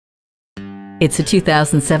It's a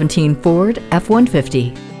 2017 Ford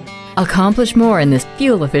F-150. Accomplish more in this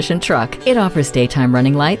fuel-efficient truck. It offers daytime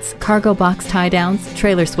running lights, cargo box tie-downs,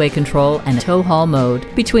 trailer sway control, and tow haul mode.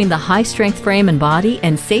 Between the high-strength frame and body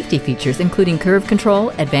and safety features including curve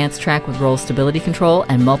control, advanced track with roll stability control,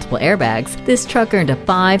 and multiple airbags, this truck earned a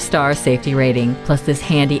 5-star safety rating. Plus, this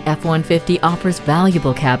handy F-150 offers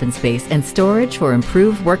valuable cabin space and storage for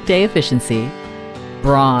improved workday efficiency.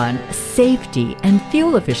 Brawn, safety, and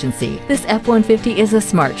fuel efficiency. This F-150 is a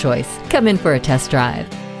smart choice. Come in for a test drive.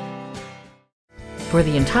 For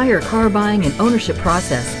the entire car buying and ownership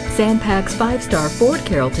process, Sandpac's 5-star Ford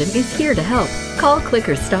Carrollton is here to help. Call, click,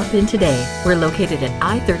 or stop in today. We're located at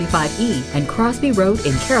I-35E and Crosby Road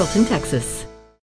in Carrollton, Texas.